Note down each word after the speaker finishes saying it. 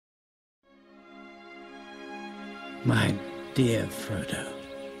My dear Frodo,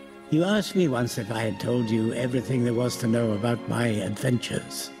 you asked me once if I had told you everything there was to know about my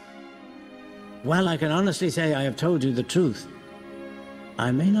adventures. Well, I can honestly say I have told you the truth.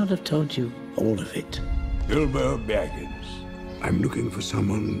 I may not have told you all of it. Bilbo Baggins. I'm looking for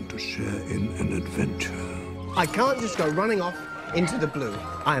someone to share in an adventure. I can't just go running off into the blue.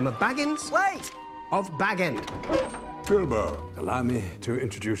 I am a Baggins. Wait! Of Bag End. Bilbo, allow me to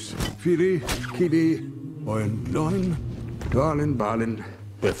introduce Fili, Kili, Owen, Loin, Darlin, Balin,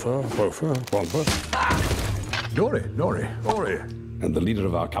 Biffa, Bofa, Bomba, Dory, Ori, and the leader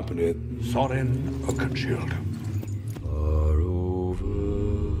of our company, Thorin Ecu-de-Chêne. Far over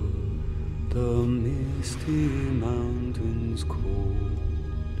the misty mountains cold,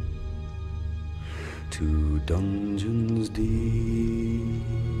 to dungeons deep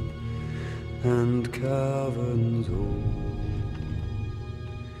and caverns old,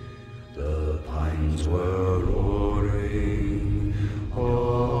 the pines were roaring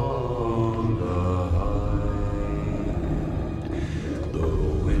on the height, the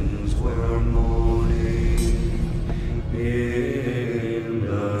winds were moaning in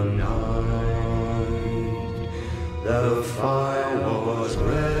the night, the fire was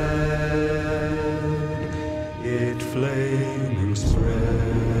red, it flaming spread,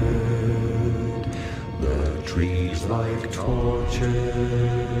 the trees like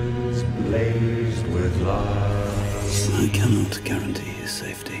torches blazed with light. I cannot guarantee his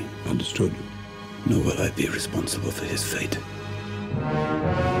safety. Understood. Nor will I be responsible for his fate.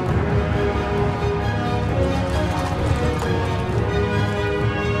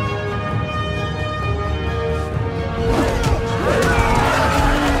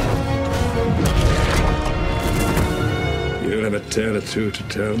 You'll have a tale or two to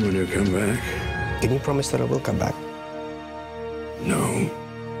tell when you come back. Can you promise that I will come back? No.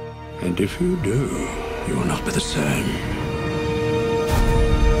 And if you do, you will not be the same.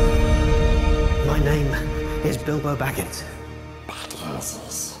 My name is Bilbo Baggins.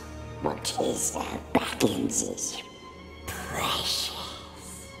 Bagginses. What is that? Bagginses. Precious.